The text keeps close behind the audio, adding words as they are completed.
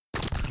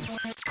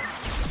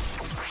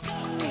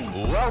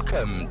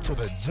Welcome to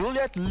the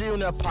Juliet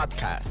Leona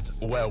podcast,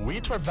 where we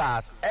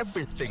traverse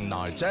everything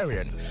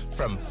Nigerian,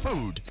 from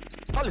food,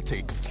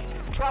 politics,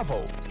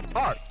 travel,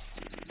 arts,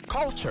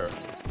 culture,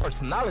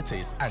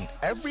 personalities, and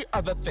every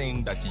other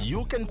thing that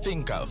you can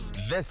think of.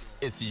 This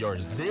is your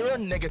zero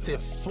negative,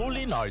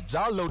 fully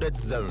Naija loaded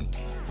zone.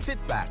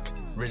 Sit back,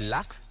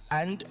 relax,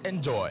 and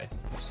enjoy.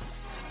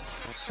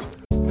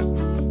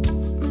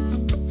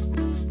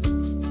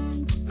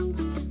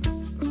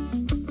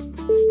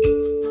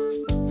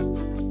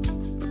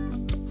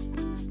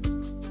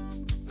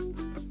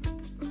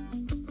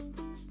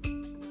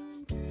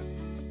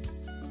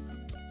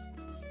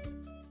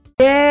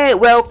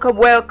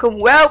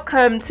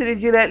 Welcome to the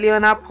Juliet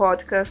Leona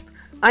podcast.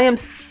 I am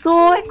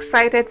so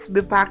excited to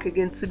be back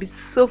again, to be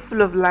so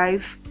full of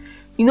life.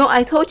 You know,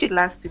 I told you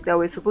last week that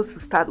we're supposed to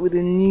start with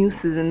a new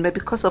season, but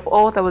because of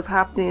all that was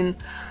happening,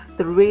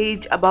 the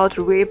rage about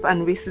rape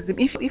and racism,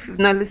 if you've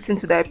not listened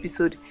to that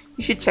episode,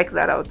 you should check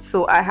that out.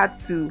 So I had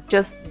to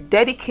just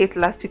dedicate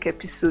last week's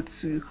episode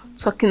to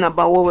talking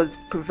about what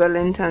was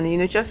prevalent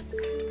and, just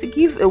to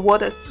give a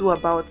word or two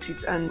about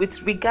it, and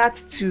with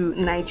regards to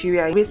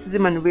Nigeria,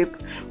 racism and rape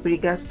with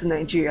regards to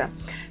Nigeria.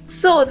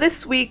 So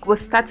this week we're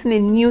starting a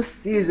new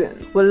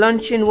season. We're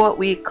launching what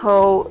we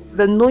call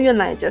the Know Your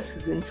Naija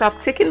season. So I've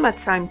taken my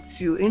time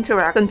to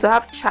interact and to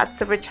have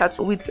several chats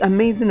with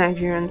amazing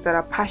Nigerians that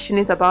are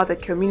passionate about the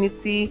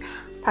community,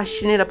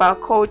 passionate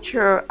about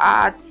culture,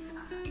 arts,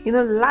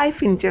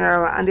 life in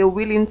general, and they're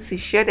willing to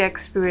share their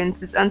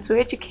experiences and to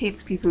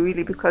educate people,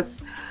 really,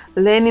 because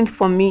learning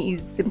for me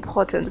is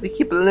important. We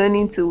keep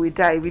learning till we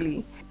die,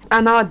 really.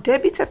 And our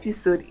debut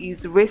episode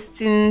is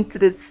racing to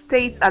the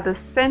state at the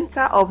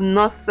center of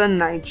northern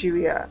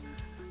Nigeria,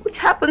 which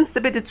happens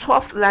to be the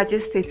 12th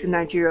largest state in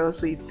Nigeria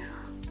also.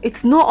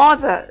 It's no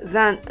other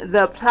than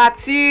the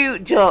Plateau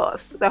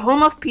Jos, the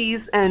home of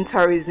peace and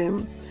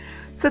tourism.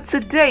 So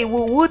today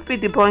we would be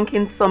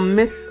debunking some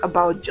myths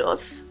about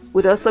Jos.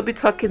 We'd also be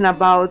talking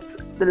about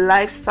the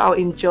lifestyle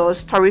in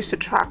Jos, tourist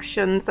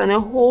attractions, and a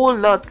whole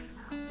lot.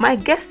 My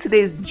guest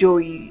today is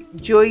Joey.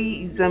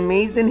 Joey is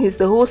amazing. He's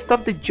the host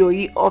of the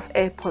Joey Off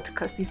Air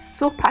podcast. He's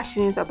so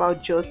passionate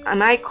about Jos,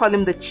 and I call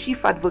him the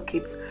chief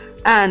advocate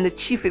and the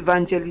chief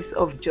evangelist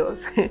of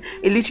Jos. It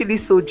literally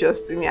so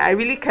Jos to me. I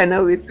really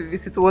cannot wait to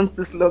visit once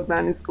this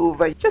lockdown is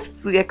over,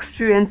 just to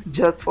experience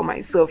Jos for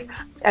myself.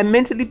 I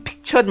mentally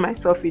pictured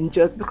myself in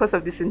Jos because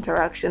of this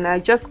interaction. I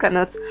just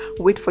cannot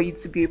wait for you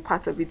to be a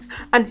part of it.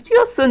 And did you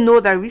also know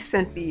that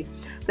recently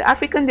the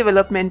African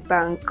Development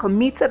Bank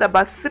committed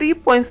about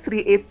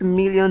 $3.38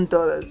 million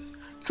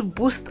to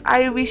boost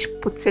Irish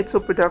potato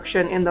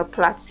production in the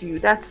plateau?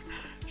 That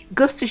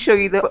goes to show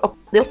you the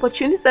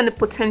opportunities and the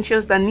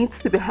potentials that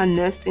needs to be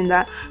harnessed in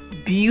that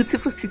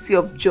beautiful city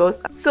of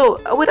Jos. So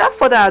without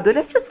further ado,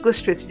 let's just go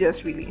straight to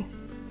Jos, really.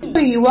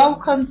 Hey,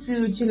 welcome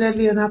to Juliet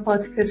Leona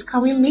podcast.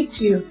 Can we meet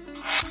you?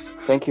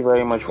 Thank you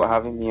very much for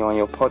having me on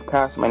your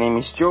podcast. My name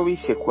is Joey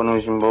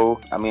Sekwono.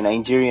 I'm a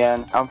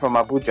Nigerian. I'm from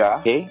Abuja.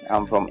 Okay,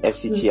 I'm from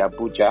FCT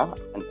Abuja,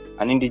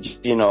 an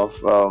indigenous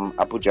of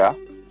Abuja,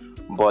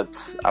 but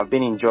I've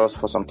been in Jos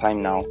for some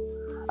time now.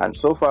 And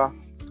so far,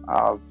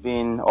 I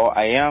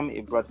am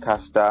a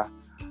broadcaster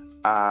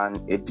and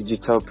a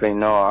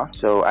digitalpreneur.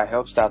 So I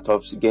help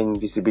startups gain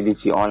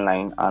visibility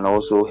online and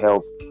also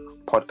help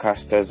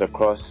podcasters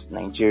across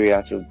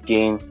Nigeria to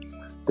gain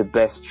the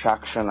best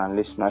traction and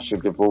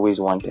listenership they've always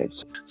wanted.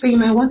 So you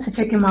might want to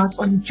check him out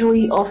on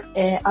Joey Off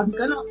Air. I'm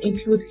going to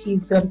include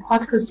his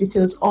podcast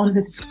details on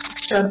the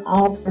description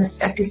of this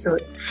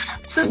episode.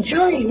 So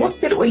Joey, what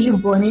state were you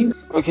born in?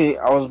 Okay,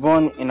 I was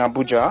born in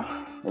Abuja.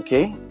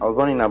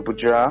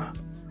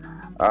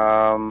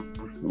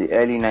 The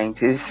early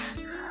 90s.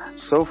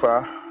 So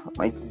far,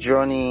 my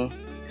journey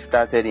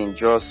started in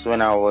Jos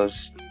when I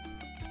was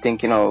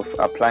thinking of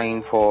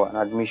applying for an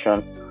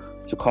admission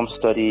to come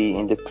study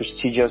in the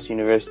prestigious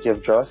University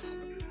of Jos.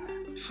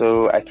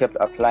 So I kept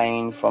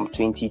applying from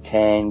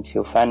 2010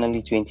 till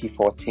finally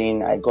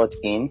 2014 I got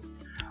in,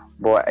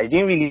 but I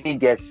didn't really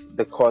get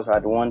the course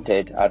I'd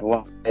wanted. I'd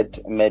wanted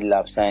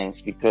MedLab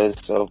Science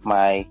because of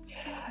my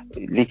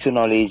little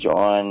knowledge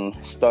on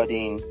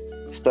studying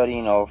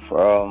of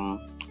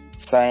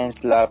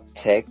science lab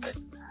tech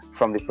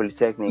from the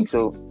Polytechnic.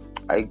 So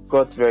I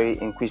got very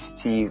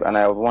inquisitive and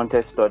I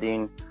wanted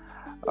studying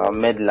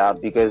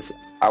MedLab because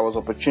I was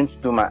opportune to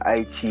do my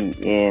IT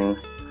in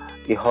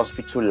a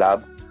hospital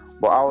lab,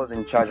 but I was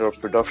in charge of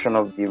production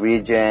of the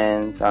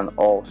reagents and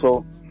all.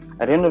 So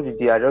at the end of the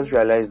day, I just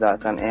realized that I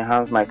can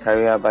enhance my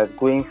career by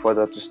going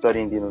further to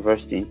study in the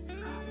university.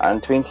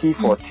 And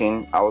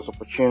 2014, I was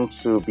opportune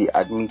to be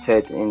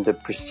admitted in the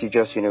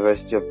prestigious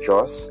University of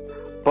Jos,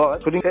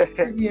 but couldn't but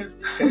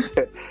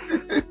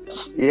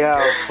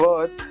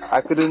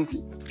I couldn't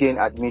gain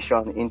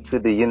admission into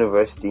the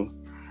university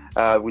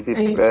with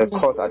the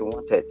course I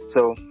wanted.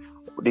 So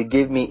they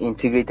gave me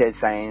integrated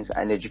science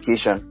and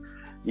education.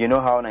 You know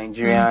how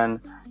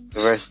Nigerian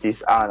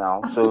universities are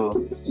now, so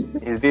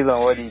it's based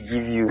on what they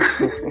give you.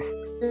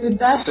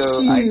 That's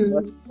so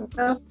true.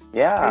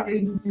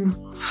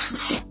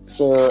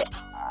 So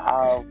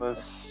I was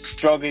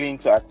struggling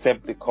to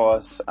accept the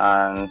course,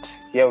 and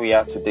here we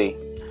are today.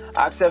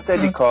 I accepted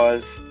the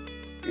course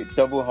with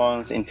double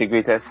honors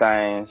integrated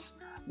science,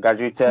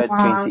 graduated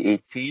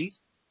 2018.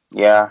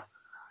 Yeah.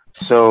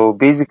 So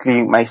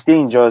basically, my stay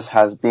in Jos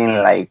has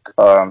been like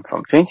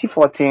from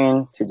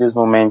 2014 to this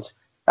moment.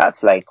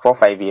 That's like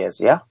 4-5 years.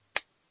 Yeah.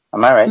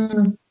 Am I right?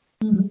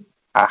 Mm-hmm.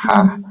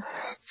 Aha.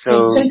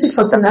 So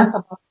 2014, that's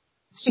about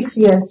 6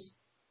 years.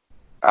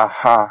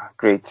 Aha.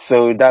 Great.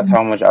 So that's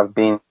how much I've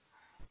been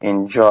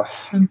in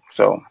Jos.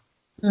 So.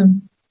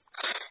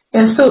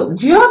 Yeah, so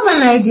do you have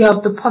an idea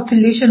of the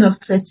population of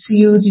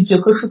Plateau, the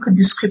geographical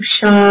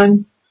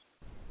description?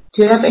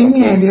 Do you have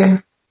any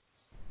idea?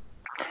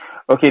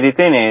 Okay, the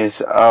thing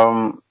is,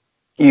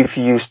 if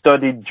you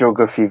studied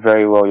geography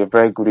very well, you're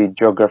very good at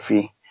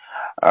geography.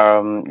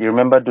 You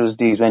remember those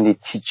days when they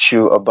teach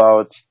you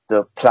about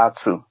the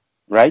plateau,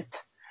 right?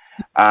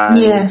 And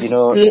yes,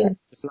 the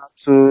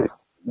plateau,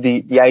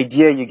 the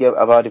idea you get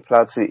about the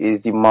plateau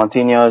is the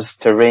mountainous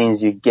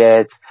terrains you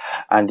get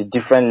and the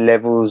different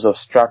levels of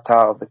strata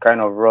of the kind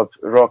of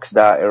rocks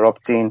that are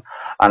erupting.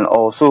 And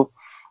also,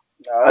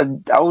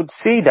 I would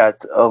say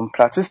that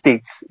Plateau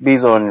State,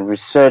 based on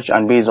research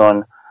and based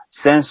on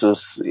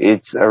census,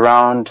 it's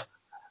around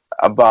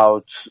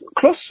about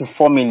close to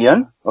 4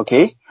 million,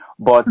 okay?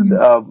 But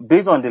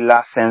based on the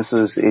last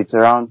census, it's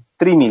around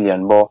 3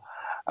 million. But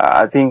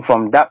I think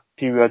from that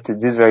period to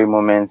this very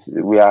moment,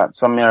 we are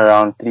somewhere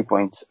around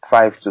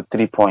 3.5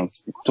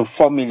 to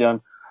 4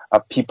 million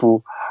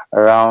people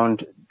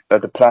around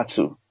the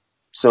plateau.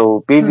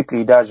 So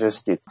basically, that's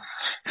just it.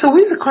 So who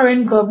is the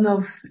current governor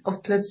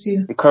of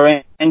Plateau? The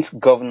current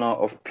governor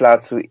of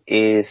Plateau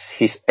is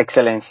His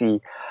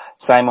Excellency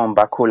Simon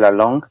Bako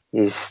Lalong.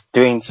 He's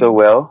doing so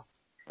well.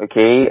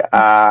 Okay.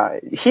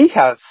 He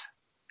has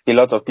a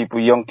lot of people,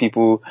 young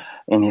people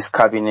in his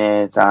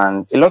cabinet,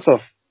 and a lot of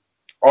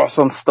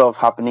awesome stuff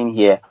happening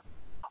here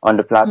on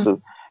the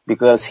plateau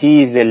because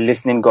he is a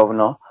listening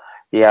governor.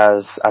 He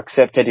has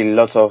accepted a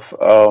lot of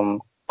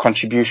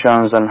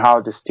contributions on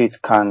how the state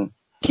can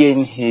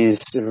gain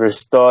his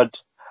restored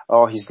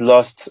or his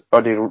lost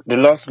or the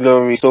lost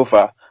glory so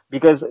far,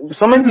 because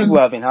so many people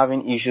have been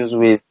having issues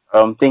with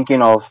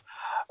thinking of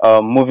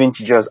moving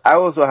to Jos. I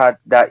also had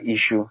that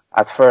issue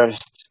at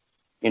first,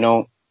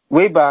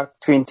 way back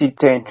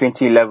 2010,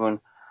 2011.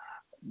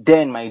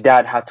 Then my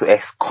dad had to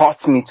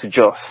escort me to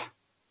Jos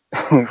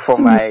for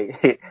my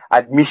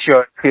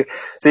admission.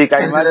 So you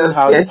can imagine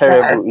how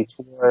terrible it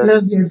was.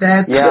 Love your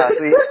dad. Yeah,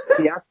 so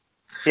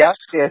he had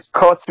to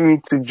escort me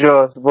to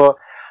Jos. But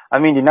I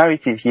mean, the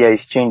narrative here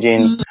is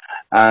changing,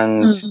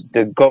 and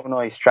the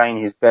governor is trying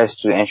his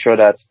best to ensure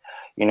that,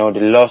 the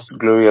lost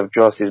glory of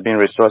Jos is being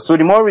restored. So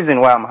the more reason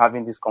why I'm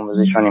having this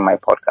conversation in my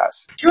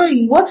podcast.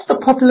 Joey, what's the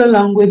popular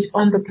language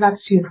on the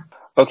plateau?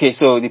 Okay,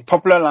 so the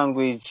popular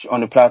language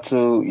on the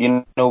plateau,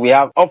 we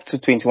have up to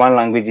 21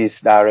 languages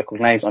that are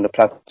recognized on the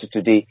plateau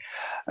today.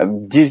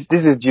 This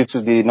is due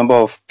to the number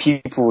of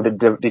people,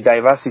 the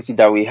diversity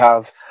that we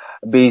have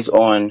based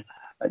on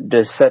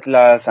the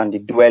settlers and the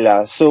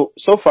dwellers. So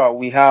far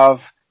we have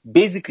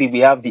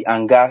the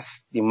Angas,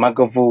 the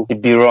Magavo, the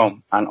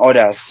Birom, and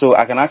others. So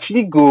I can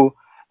actually go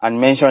and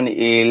mention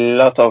a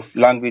lot of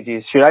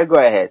languages. Should I go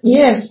ahead?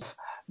 Yes.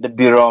 The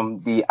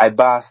Birom, the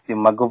Ibas, the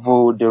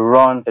Magavo, the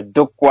Ron, the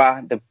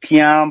Dokwa, the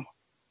Piam,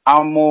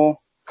 Amo,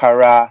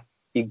 Kara,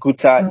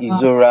 Iguta,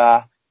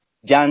 Izora,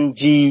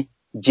 Janji,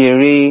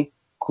 Jere,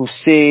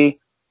 Kuse,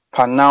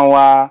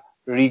 Panawa,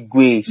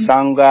 Rigwe,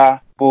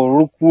 Sanga,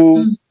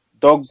 Boruku,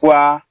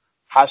 Dogwa,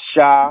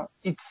 Hasha.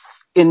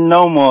 It's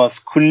enormous.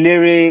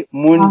 Kulere,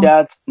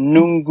 Mundat,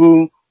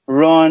 Nungu,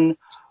 Ron,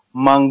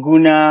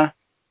 Manguna,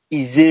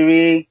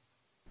 Izere,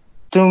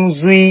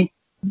 Tungzui,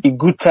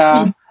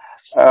 Iguta,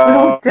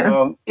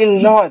 a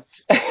lot.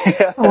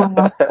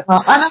 Wow.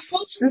 And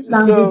amongst these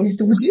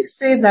languages, would you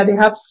say that they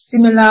have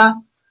similar,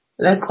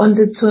 like,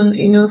 undertone,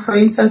 for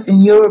instance,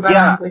 in Yoruba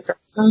language?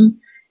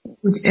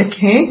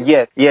 Okay.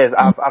 Yes.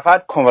 I've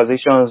had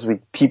conversations with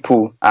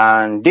people,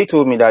 and they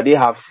told me that they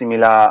have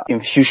similar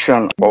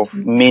infusion of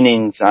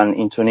meanings and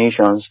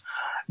intonations,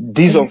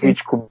 these of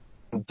which could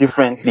be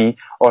differently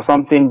or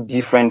something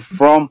different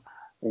from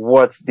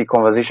what the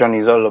conversation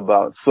is all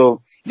about.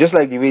 So just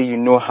like the way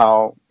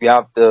how we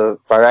have the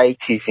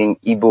varieties in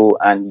Igbo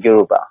and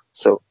Yoruba.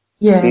 So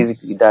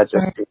basically that's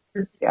just it.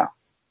 Yeah.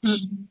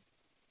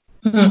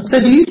 So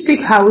do you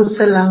speak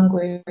Hausa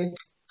language?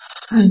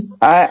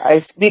 I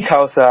speak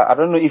Hausa. I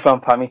don't know if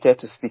I'm permitted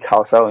to speak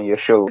Hausa on your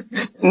show.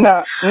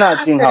 Nah,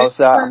 Jin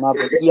Hausa, I'm a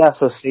iya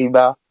sosai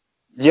ba.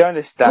 Do you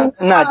understand?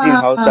 Nah, Jin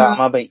Hausa,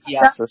 I'm a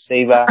iya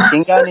sosai ba.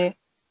 Kin gane?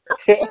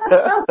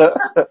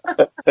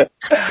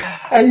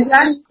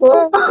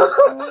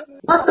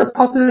 What's the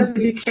popular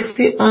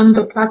delicacy on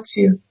the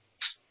plateau?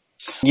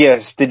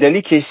 Yes, the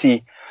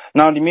delicacy.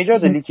 Now, the major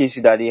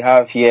delicacy that they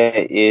have here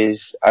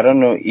is, I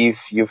don't know if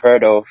you've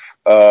heard of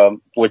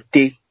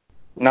Wote.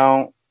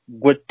 Now,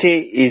 Wote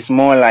is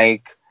more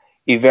like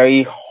a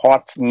very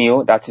hot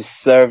meal that is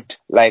served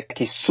like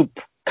a soup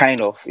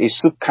kind of.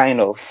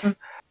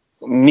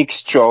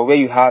 mixture where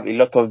you have a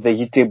lot of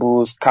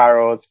vegetables,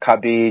 carrots,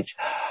 cabbage,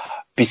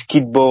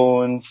 biscuit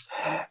bones,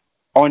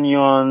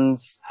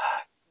 onions,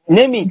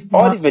 name it,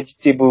 all the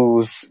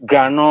vegetables,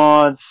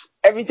 granules,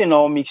 everything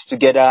all mixed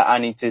together,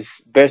 and it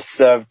is best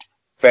served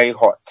very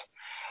hot.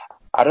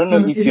 I don't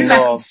know if you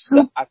know.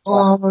 Soup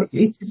or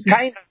it is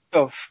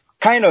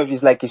kind of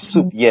is like a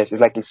soup. Yes,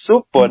 it's like a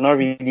soup, but not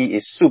really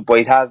a soup, but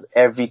it has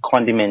every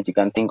condiment you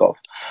can think of.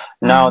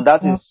 Now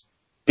that is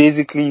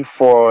basically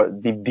for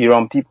the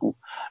Birom people.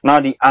 Now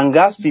the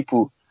Angas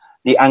people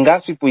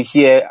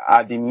here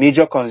are the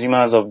major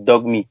consumers of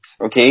dog meat.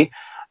 Okay,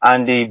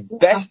 and the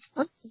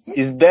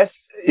is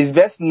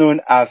best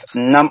known as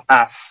Nam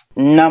As.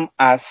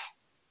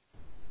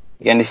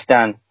 You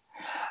understand?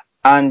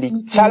 And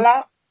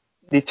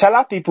the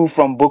Chala people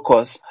from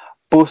Bokos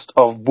boast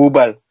of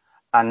Bubal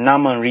and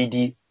Naman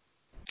Ridi.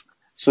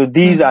 So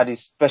these are the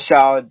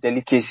special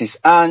delicacies.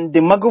 And the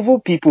Magovo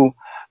people,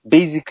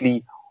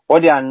 basically,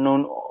 what they are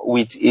known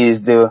with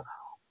is the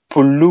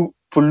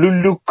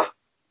Pululuk.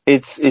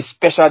 It's a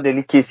special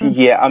delicacy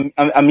here.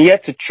 I'm here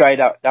to try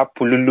that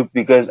Pululuk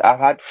because I've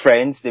had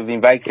friends, they've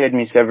invited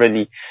me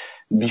severally.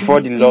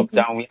 Before the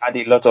lockdown, we had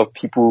a lot of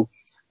people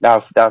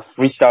that have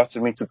reached out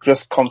to me to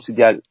just come to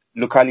their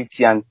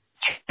locality and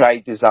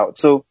try this out.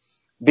 So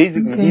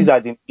basically, these are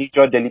the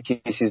major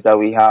delicacies that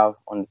we have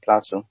on the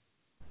plateau.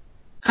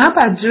 How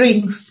about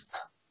drinks?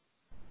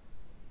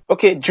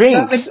 Okay,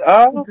 drinks.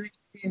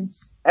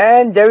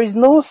 And there is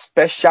no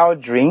special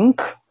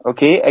drink,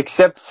 okay,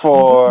 except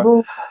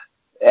for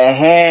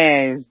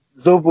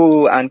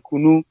Zobo and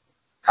Kunu.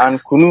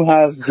 And Kunu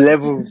has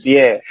levels,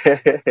 yeah.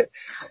 The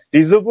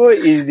Zobo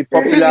is the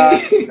popular,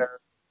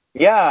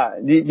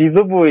 the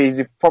Zobo is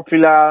the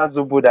popular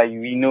Zobo that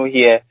we know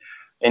here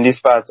in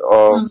this part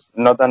of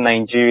northern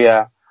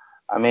Nigeria.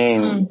 I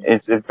mean,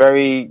 it's a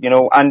very,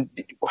 and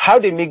how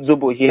they make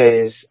Zobo here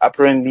is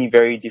apparently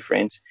very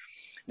different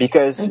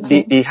because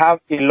they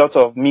have a lot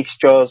of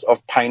mixtures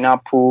of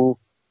pineapple,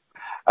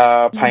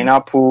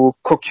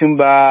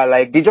 cucumber,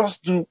 like they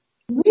just do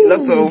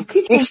lots of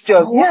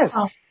mixtures. Yes.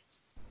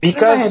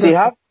 Because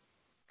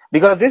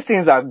these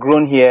things are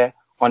grown here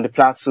on the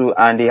plateau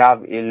and they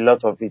have a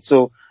lot of it.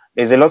 So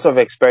there's a lot of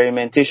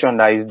experimentation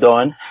that is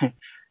done,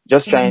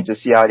 just trying to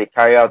see how they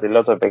carry out a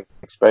lot of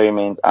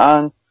experiments.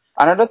 And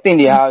another thing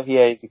they have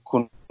here is the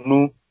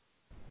Kunu.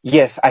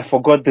 Yes, I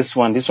forgot this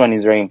one. This one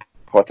is very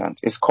important.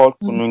 It's called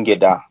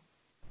Kunungeda.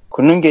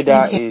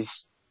 Kunungeda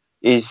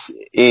is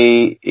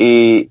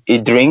a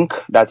drink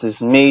that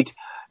is made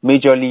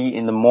majorly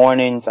in the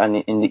mornings and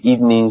in the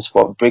evenings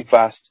for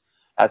breakfast,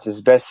 that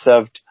is best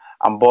served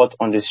and bought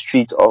on the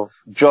street of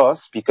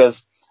Jos,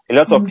 because a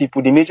lot of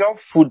people, the major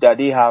food that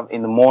they have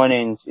in the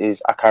mornings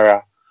is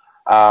akara,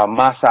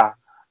 masa,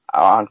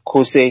 and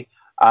kose,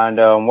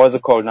 and what's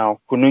it called now?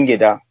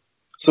 Kunungeda.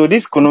 So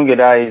this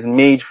kunungeda is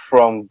made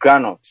from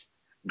granite.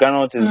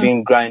 Granite is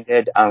being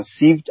grinded and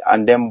sieved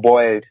and then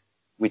boiled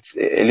with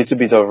a little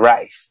bit of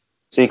rice.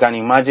 So you can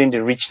imagine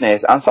the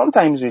richness, and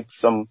sometimes with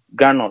some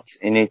granite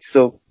in it.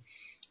 So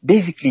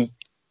basically,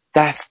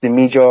 that's the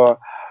major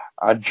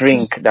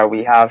drink that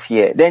we have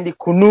here. Then the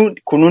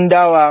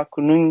kunundawa,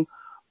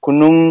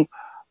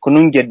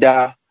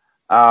 kunungeda,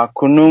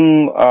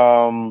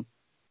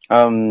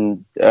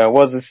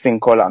 what's this thing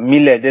called?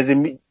 Millet.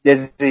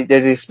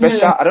 There's a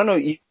special, I don't know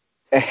if,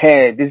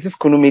 there's this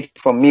kunu made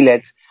from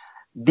millet.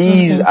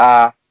 These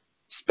are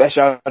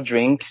special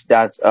drinks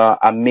that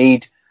are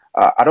made,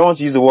 I don't want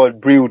to use the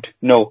word brewed,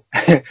 no,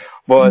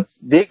 but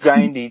they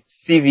grind it,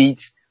 sieve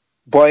it,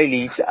 boil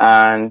it,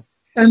 and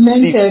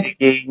sieve it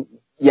again.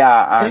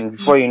 Yeah, and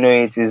before you know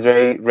it, it's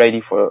very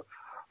ready for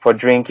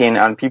drinking,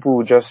 and people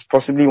will just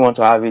possibly want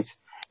to have it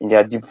in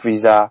their deep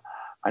freezer,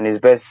 and it's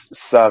best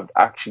served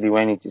actually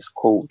when it is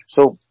cold.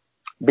 So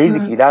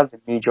basically, that's the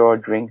major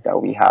drink that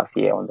we have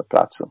here on the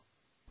plateau.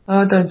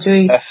 Oh, the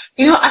joy. I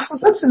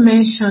forgot to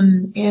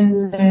mention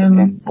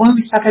when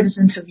we started this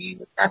interview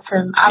that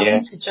I've been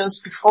to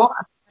Jos before.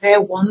 I was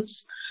there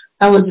once.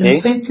 That was in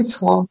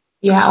 2012.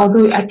 Yeah,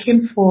 although I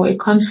came for a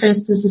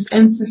conference. This is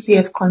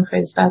NCCF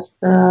conference. That's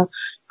the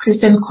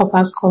Christian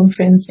Corpers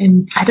Conference.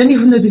 And I don't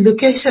even know the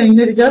location.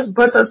 They just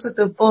brought us with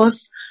the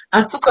bus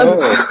and took us.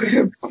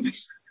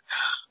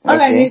 All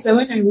I know is that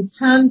when I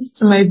returned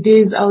to my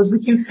base, I was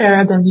looking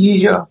fairer than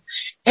usual.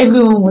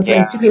 Everyone was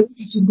like, "Where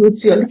did you go to?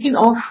 You're looking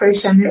all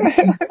fresh and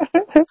everything."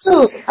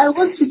 So I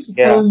want you to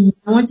tell me.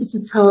 I want you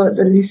to tell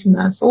the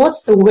listeners. So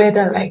what's the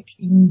weather like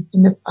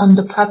on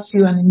the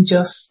plateau and in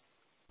Jos?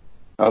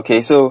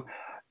 Okay, so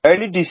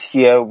early this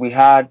year we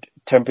had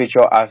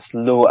temperature as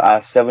low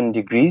as 7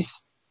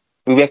 degrees.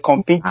 We were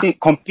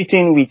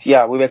competing with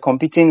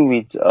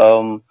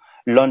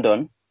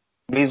London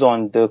based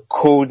on the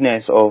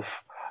coldness of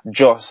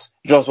Jos.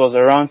 Jos was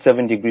around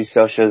 7 degrees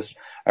Celsius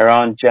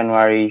around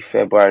January,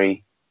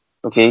 February.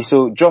 Okay,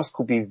 so Jos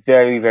could be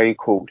very, very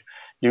cold.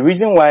 The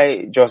reason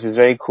why Jos is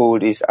very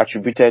cold is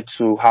attributed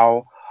to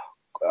how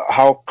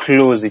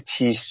close it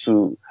is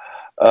to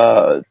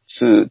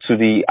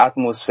the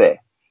atmosphere.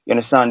 You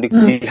understand?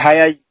 The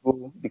higher you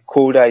go, the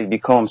colder it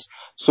becomes.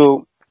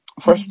 So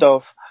first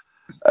off,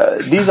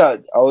 these are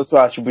also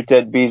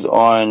attributed based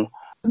on.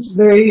 It's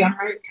very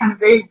American,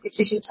 very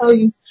British. I tell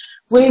you,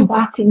 way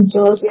back in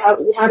Jaws, we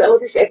had all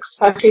these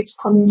expatriates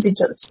coming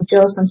to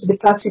Jaws and to the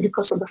Plateau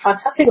because of the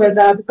fantastic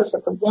weather, because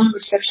of the warm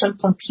reception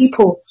from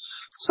people.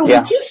 So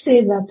would you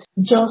say that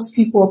Jaws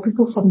people or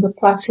people from the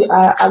Plateau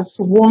are as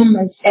warm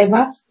as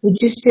ever?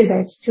 Would you say that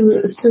it's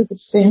still the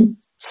same?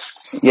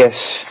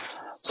 Yes.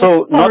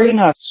 So nothing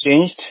has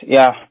changed.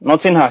 Yeah,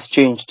 nothing has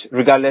changed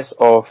regardless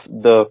of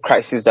the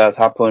crisis that has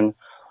happened.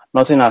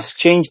 Nothing has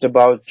changed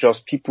about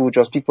Just people.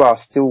 Just people are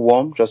still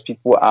warm. Just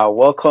people are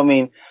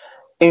welcoming.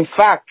 In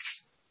fact,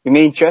 it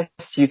may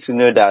interest you to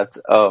know that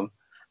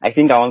I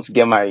think I want to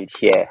get married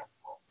here.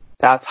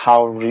 That's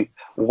how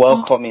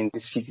welcoming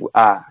these people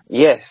are.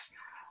 Yes.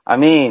 I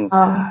mean,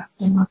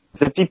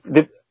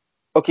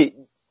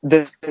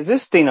 there's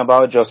this thing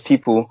about Just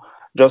people.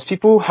 Just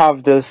people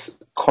have this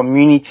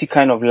community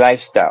kind of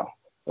lifestyle.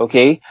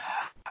 Okay?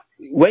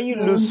 When you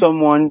lose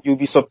someone, you'll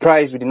be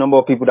surprised with the number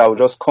of people that will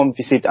just come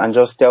visit and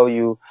just tell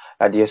you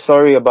that they're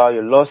sorry about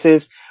your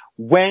losses.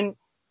 When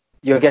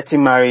you're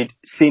getting married,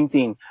 same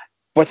thing.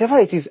 Whatever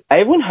it is,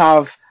 I even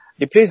have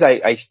the place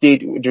I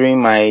stayed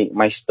during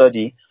my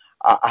study.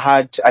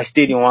 I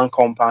stayed in one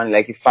compound,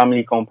 like a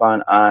family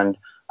compound, and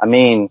I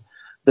mean,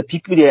 the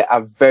people there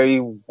are very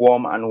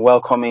warm and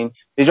welcoming.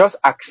 They just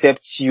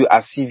accept you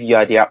as if you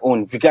are their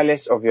own,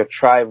 regardless of your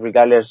tribe,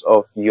 regardless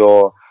of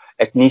your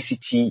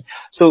ethnicity.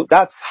 So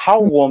that's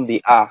how warm they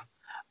are.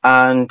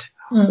 And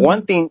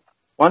one thing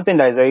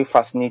that is very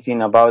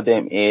fascinating about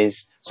them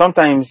is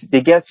sometimes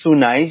they get so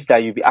nice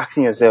that you'll be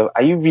asking yourself,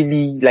 are they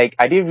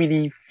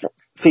really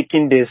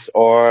faking this?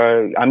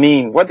 Or, I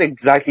mean, what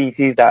exactly it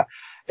is that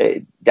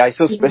is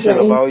so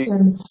special about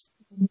you?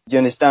 Do you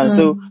understand?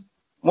 So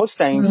most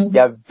times they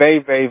are very,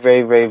 very,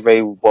 very, very,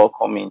 very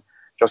welcoming.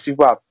 Just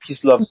people are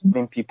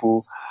peace-loving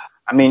people.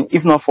 I mean,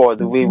 if not for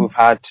the way we've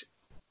had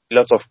a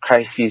lot of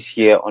crises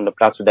here on the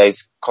plateau that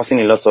is causing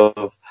a lot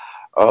of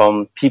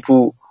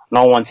people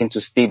not wanting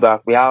to stay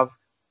back. We have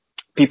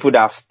people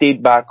that have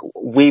stayed back,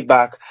 way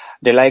back,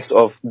 the likes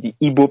of the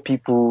Igbo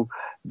people,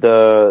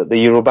 the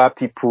Yoruba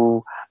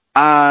people,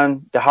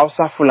 and the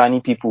Hausa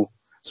Fulani people.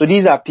 So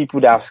these are people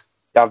that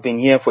have been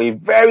here for a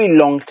very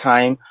long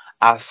time,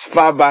 as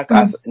far back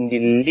as in the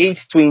late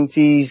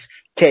 20s,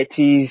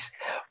 30s,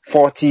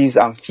 40s,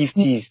 and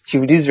 50s,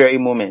 till this very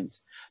moment.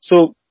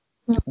 So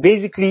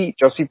basically,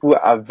 Just people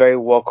are very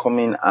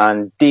welcoming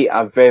and they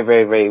are very,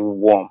 very, very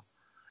warm.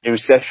 The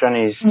reception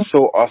is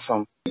so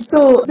awesome.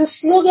 So the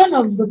slogan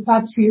of the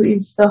plateau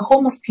is the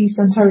home of peace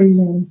and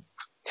tourism.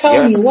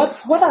 Tell me,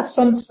 what are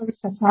some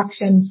tourist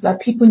attractions that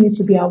people need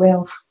to be aware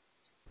of?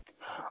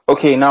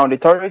 Okay, now the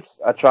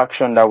tourist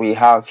attraction that we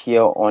have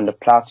here on the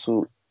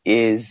plateau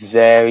is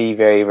very,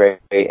 very, very,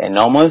 very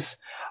enormous.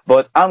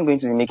 But I'm going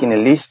to be making a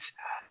list.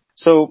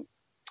 So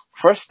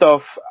first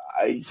off,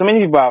 so many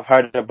people have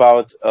heard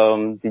about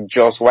the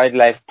Jos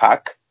Wildlife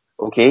Park.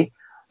 Okay,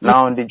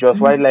 now the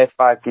Jos Wildlife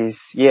Park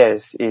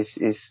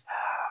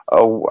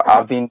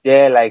I've been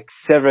there like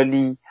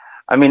severally.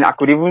 I mean, I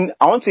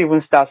want to even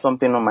start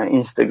something on my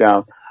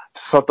Instagram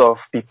to sort of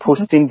be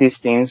posting these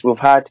things. We've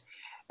had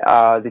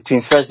the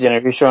 21st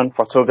generation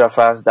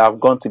photographers that have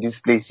gone to these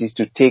places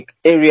to take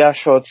area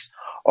shots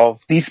of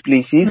these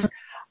places.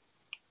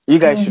 You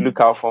guys should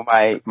look out for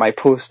my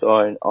post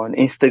on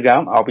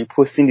Instagram. I'll be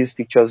posting these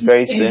pictures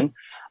very soon.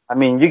 I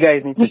mean, you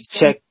guys need to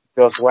check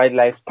Jos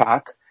Wildlife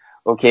Park.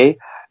 Okay.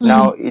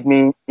 Now, it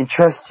may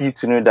interest you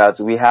to know that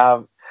we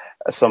have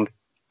some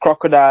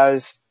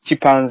crocodiles,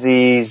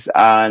 chimpanzees,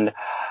 and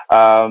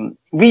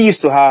we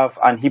used to have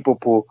an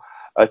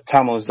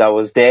hippopotamus that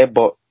was there,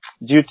 but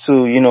due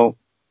to,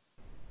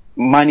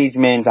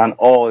 management and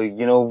all,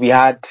 we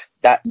had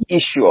that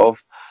issue of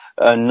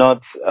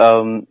not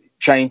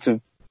trying to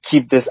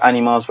keep these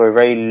animals for a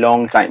very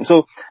long time.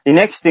 So the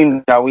next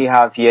thing that we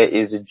have here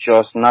is the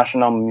Jos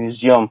National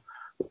Museum,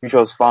 which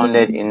was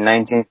founded in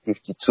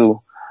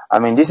 1952. I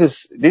mean,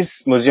 this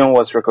museum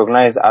was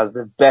recognized as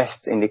the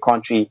best in the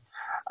country,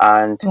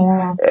 and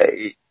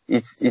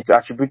it's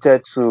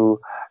attributed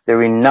to the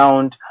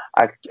renowned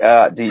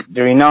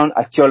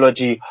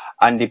archaeology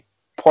and the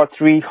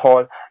pottery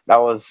hall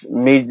that was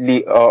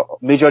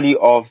majorly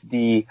of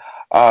the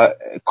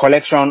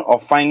collection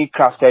of finely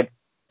crafted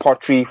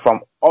pottery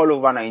from all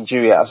over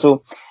Nigeria.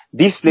 So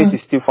this place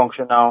is still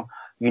functional.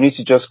 You need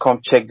to just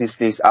come check this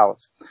place out.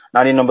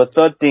 Now, the number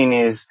third thing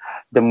is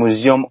the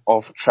Museum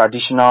of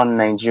Traditional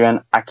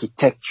Nigerian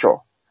Architecture.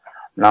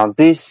 Now,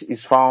 this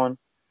is found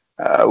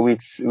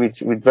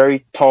with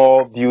very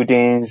tall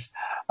buildings,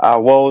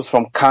 walls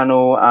from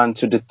Kano and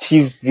to the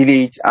Tiv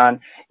village. And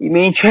it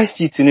may interest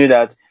you to know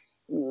that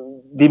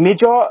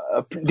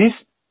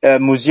this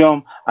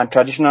Museum and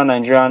Traditional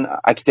Nigerian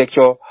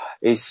Architecture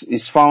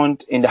is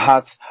found in the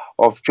heart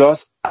of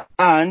Jos,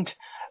 and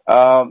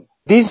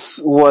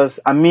this was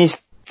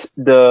amidst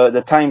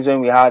the times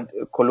when we had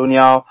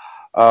colonial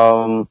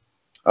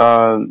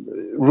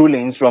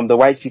rulings from the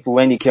white people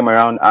when they came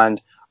around,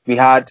 and we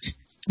had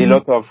a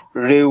lot of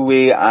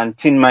railway and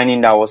tin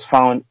mining that was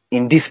found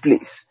in this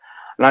place.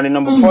 Now, the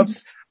number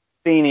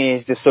thing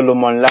is the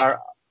Solomon Lar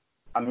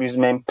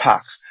Amusement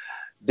Park.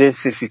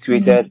 This is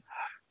situated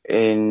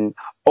in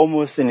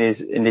almost in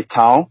the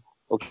town,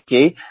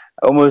 okay,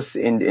 almost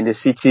in the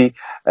city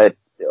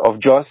of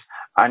Jos,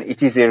 and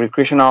it is a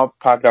recreational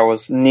park that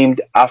was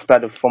named after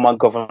the former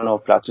governor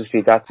of Plateau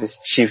State, that is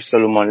Chief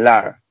Solomon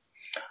Lar.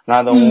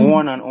 Now, the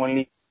one and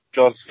only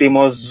Jos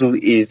famous zoo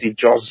is the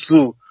Jos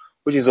Zoo,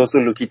 which is also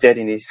located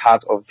in the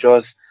heart of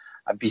Jos,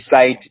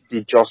 beside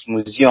the Jos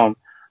Museum.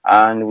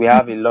 And we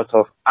have a lot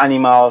of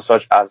animals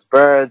such as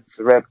birds,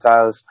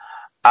 reptiles,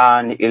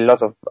 and a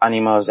lot of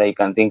animals that you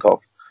can think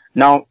of.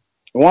 Now,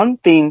 one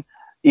thing,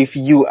 if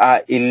you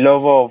are a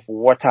lover of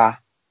water,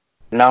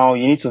 now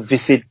you need to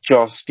visit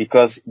Jos,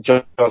 because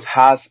Jos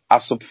has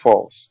Asop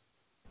Falls.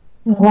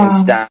 Wow.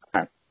 Understand?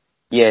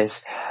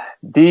 Yes,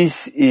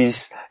 this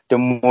is the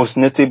most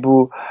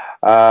notable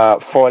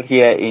fall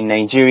here in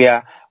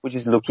Nigeria, which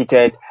is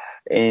located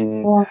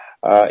in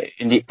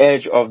the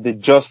edge of the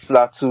Jos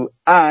Plateau,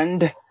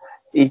 and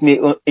it may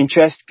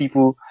interest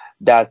people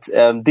that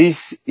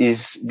this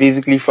is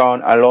basically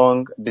found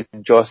along the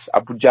Jos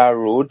Abuja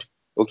Road,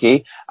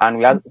 okay,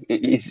 and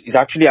it's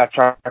actually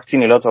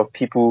attracting a lot of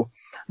people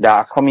that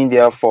are coming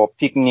there for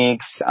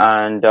picnics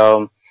and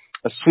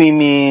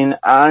swimming,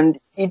 and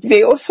it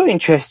may also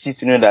interest you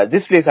to know that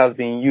this place has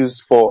been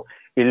used for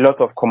a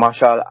lot of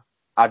commercial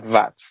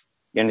adverts.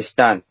 You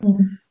understand?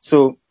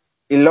 So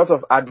a lot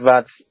of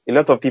adverts, a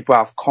lot of people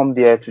have come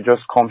there to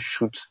just come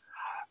shoot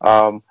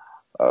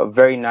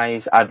very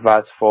nice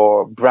adverts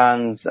for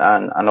brands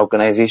and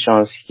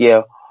organizations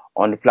here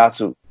on the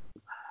plateau.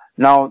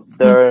 Now,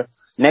 the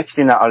next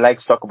thing that I'd like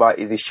to talk about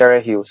is the Shere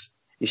Hills.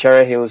 The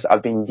Shere Hills,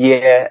 I've been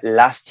there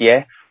last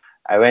year.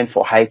 I went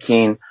for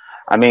hiking.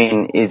 I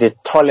mean, it's the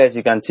tallest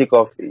you can take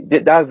off.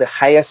 That's the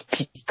highest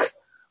peak.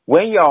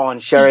 When you're on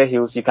Shere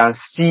Hills, you can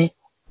see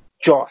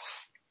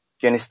Jos.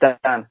 Do you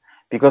understand?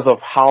 Because of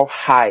how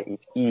high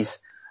it is.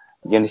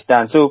 You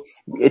understand? So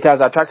it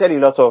has attracted a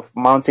lot of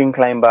mountain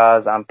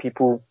climbers and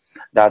people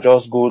that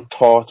just go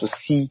tour to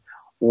see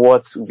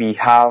what we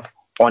have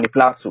on the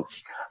plateau.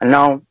 And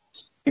now,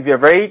 if you're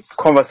very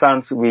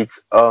conversant with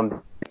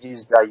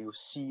images that you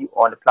see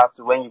on the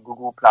plateau, when you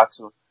Google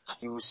plateau,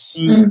 you will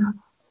see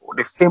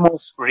the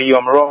famous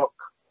Riom Rock.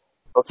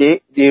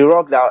 Okay, the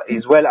rock that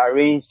is well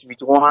arranged with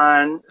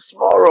one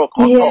small rock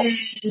on top.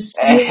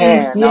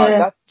 Now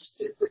that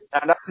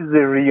is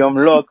the Riom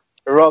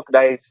rock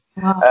that is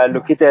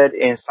located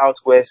in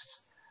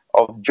southwest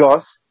of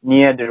Jos,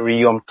 near the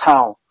Riom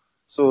town.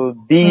 So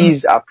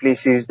these are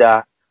places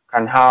that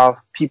can have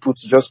people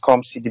to just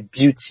come see the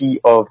beauty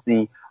of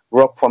the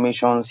rock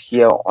formations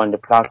here on the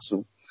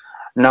plateau.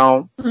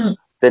 Now,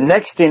 the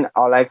next thing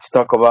I'd like to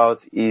talk about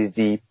is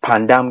the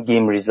Pandam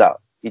Game Reserve.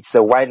 It's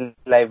a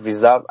wildlife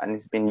reserve and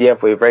it's been there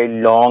for a very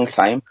long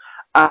time,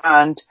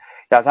 and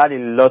it has had a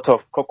lot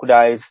of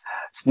crocodiles,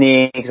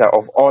 snakes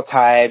of all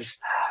types.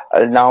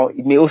 Now,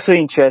 it may also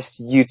interest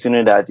you to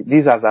know that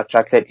this has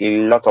attracted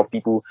a lot of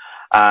people,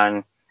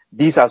 and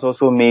this has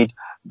also made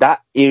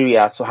that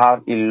area to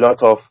have a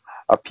lot of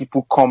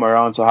people come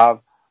around to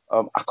have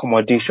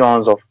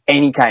accommodations of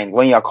any kind.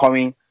 When you are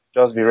coming,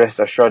 just be rest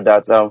assured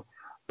that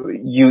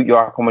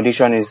your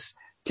accommodation is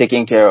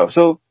taken care of.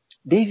 So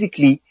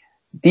basically,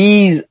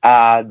 these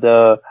are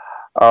the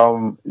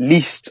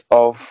list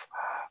of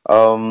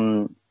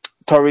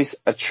tourist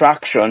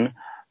attraction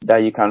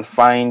that you can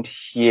find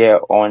here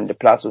on the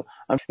plateau.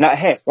 Now,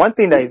 hey, one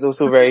thing that is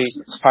also very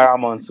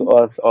paramount to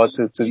us or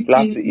to the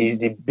plateau is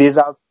the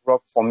basalt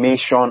rock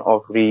formation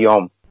of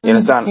Riom. You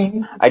understand?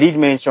 Okay. I did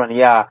mention,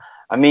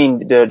 I mean,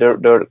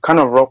 the kind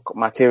of rock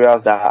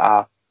materials that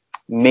are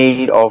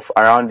made of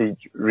around the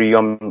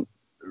Riom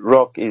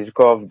rock is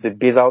because of the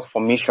basalt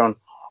formation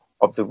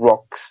of the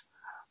rocks.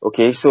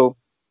 Okay, so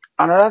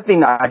another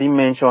thing I didn't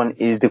mention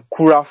is the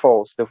Kura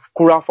Falls. The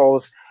Kura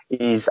Falls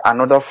is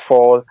another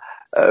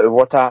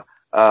water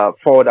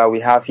fall that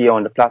we have here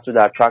on the plateau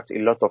that attracts a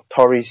lot of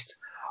tourists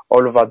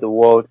all over the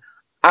world.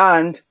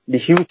 And the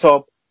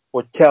Hilltop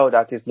Hotel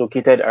that is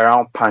located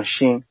around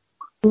Panshin.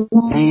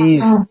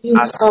 These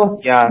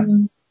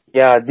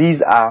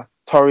are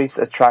tourist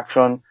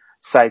attraction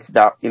sites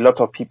that a lot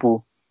of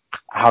people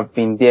have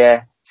been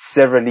there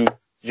severally to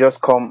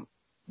just come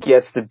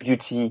get the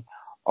beauty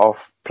of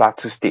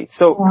Plateau State.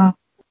 So,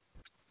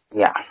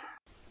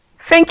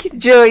 Thank you,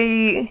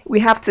 Joey. We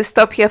have to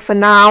stop here for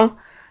now.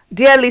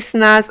 Dear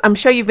listeners, I'm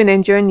sure you've been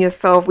enjoying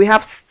yourself. We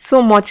have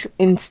so much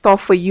in store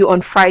for you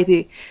on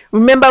Friday.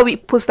 Remember, we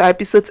post our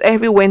episodes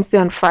every Wednesday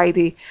and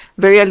Friday,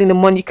 very early in the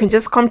morning. You can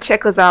just come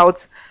check us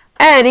out.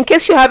 And in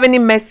case you have any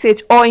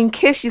message, or in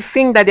case you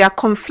think that there are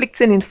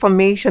conflicting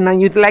information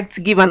and you'd like to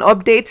give an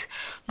update,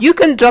 you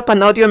can drop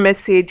an audio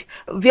message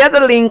via the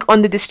link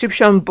on the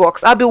description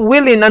box. I'll be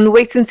willing and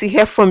waiting to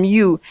hear from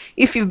you.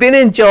 If you've been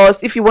in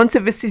Jos, if you want to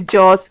visit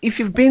Jos, if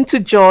you've been to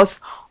Jos,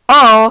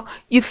 or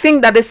you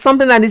think that there's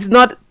something that is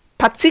not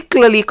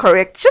particularly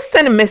correct, just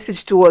send a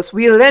message to us.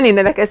 We're learning,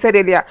 and like I said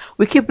earlier,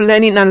 we keep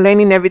learning and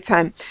learning every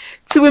time.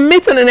 Till we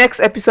meet on the next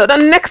episode. On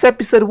the next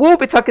episode, we'll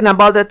be talking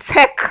about the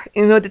tech,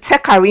 the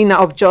tech arena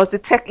of Jos, the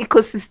tech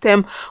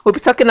ecosystem. We'll be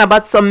talking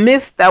about some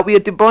myths that we are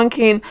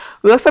debunking.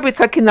 We'll also be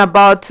talking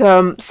about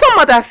some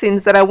other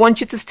things that I want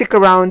you to stick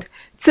around.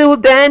 Till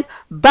then,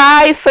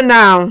 bye for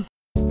now.